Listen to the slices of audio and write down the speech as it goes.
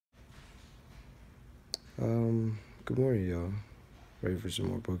Good morning, y'all. Ready for some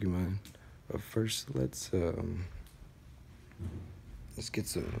more Pokemon? But first, let's get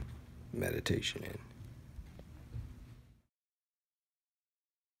some meditation in.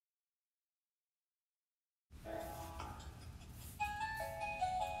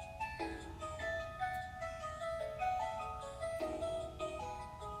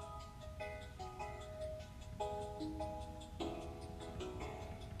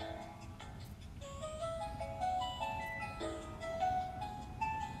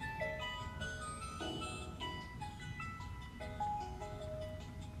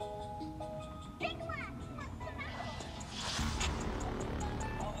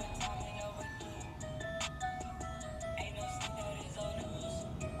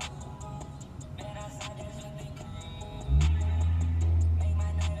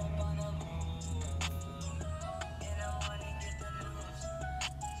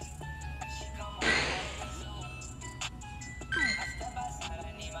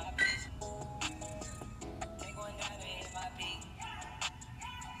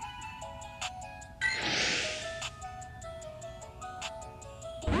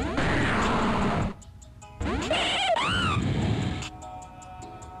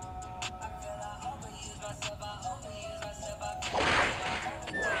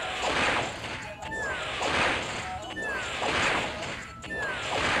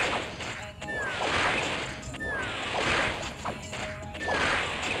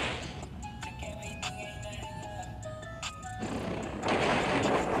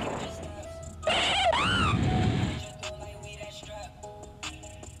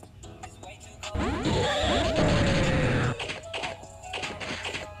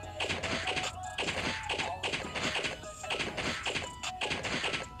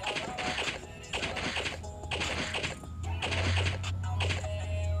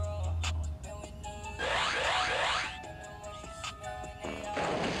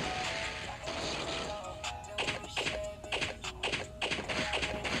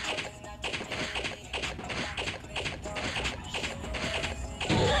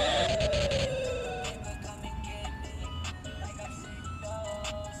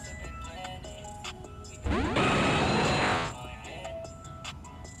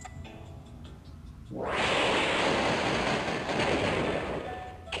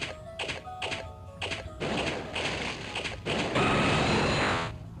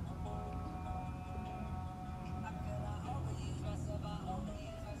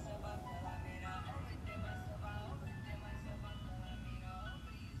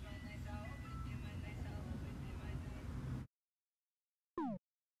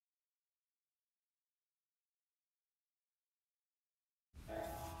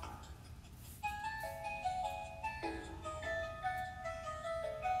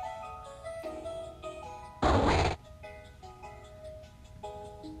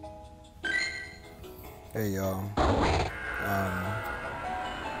 Hey, y'all.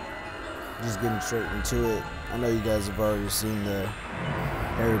 Just getting straight into it. I know you guys have already seen the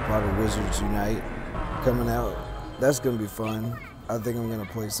Harry Potter Wizards Unite coming out. That's gonna be fun. I think I'm gonna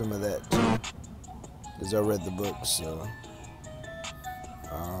play some of that too, because I read the book. So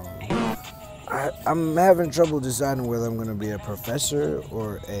I'm having trouble deciding whether I'm gonna be a professor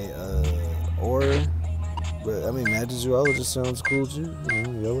or a aura. But I mean, magic zoologist sounds cool too.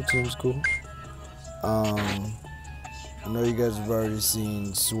 Yellow team's cool. I know you guys have already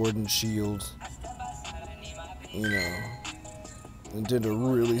seen Sword and Shield. You know,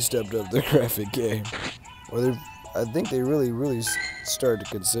 Nintendo really stepped up their graphic game. I think they really started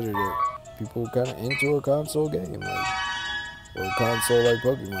to consider that people kind of into a console game, or a console like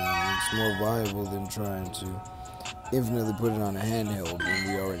Pokemon. It's more viable than trying to infinitely put it on a handheld when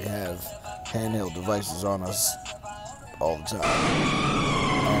we already have handheld devices on us all the time.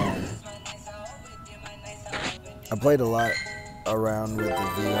 I played a lot around with the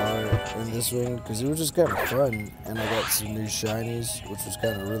VR in this one because it was just kind of fun, and I got some new shinies, which was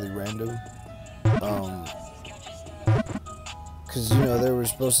kind of really random. Because there were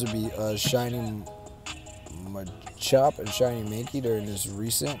supposed to be a shiny Machop and shiny Mankey during this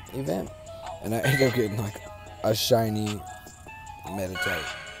recent event, and I ended up getting like a shiny Meditite.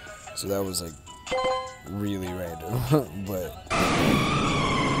 So that was like really random, but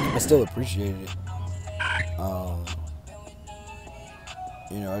I still appreciated it.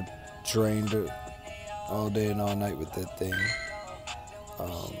 I trained all day and all night with that thing.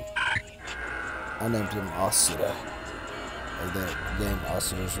 I named him Asura, like that game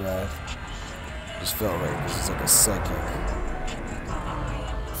Asura's Wrath. Just felt right because it's like a psychic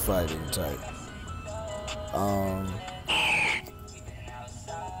fighting type.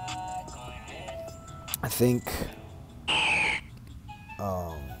 I think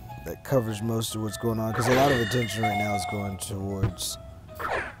that covers most of what's going on, because a lot of attention right now is going towards,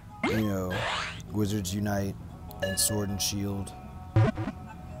 Wizards Unite and Sword and Shield.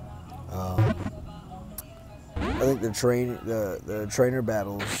 I think the trainer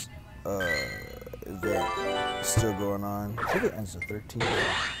battles event is still going on. I think it ends the 13th.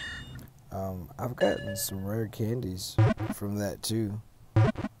 I've gotten some rare candies from that too.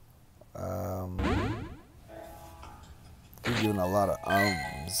 You're doing a lot of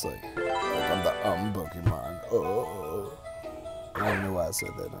ums, like I'm the Pokemon. Oh, I don't know why I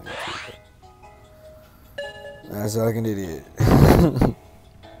said that on YouTube. I sound like an idiot.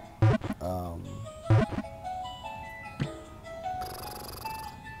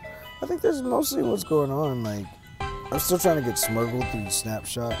 I think that's mostly what's going on. Like, I'm still trying to get smuggled through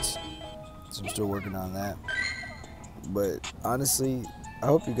snapshots, so I'm still working on that. But honestly, I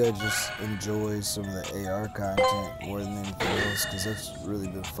hope you guys just enjoy some of the AR content more than anything else, because that's really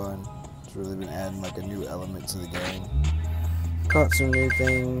been fun. It's really been adding like a new element to the game. Caught some new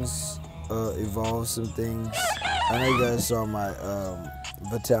things, evolved some things. I know you guys saw my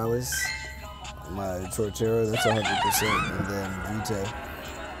Vitalis, my Torterra, that's 100%, and then Vita,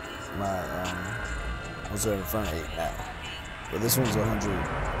 my what's that in front of 8 now. But this one's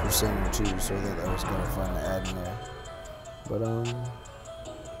 100% too, so I thought that was kind of fun to add in there. But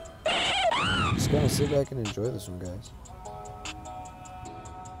just kind of sit back and enjoy this one, guys.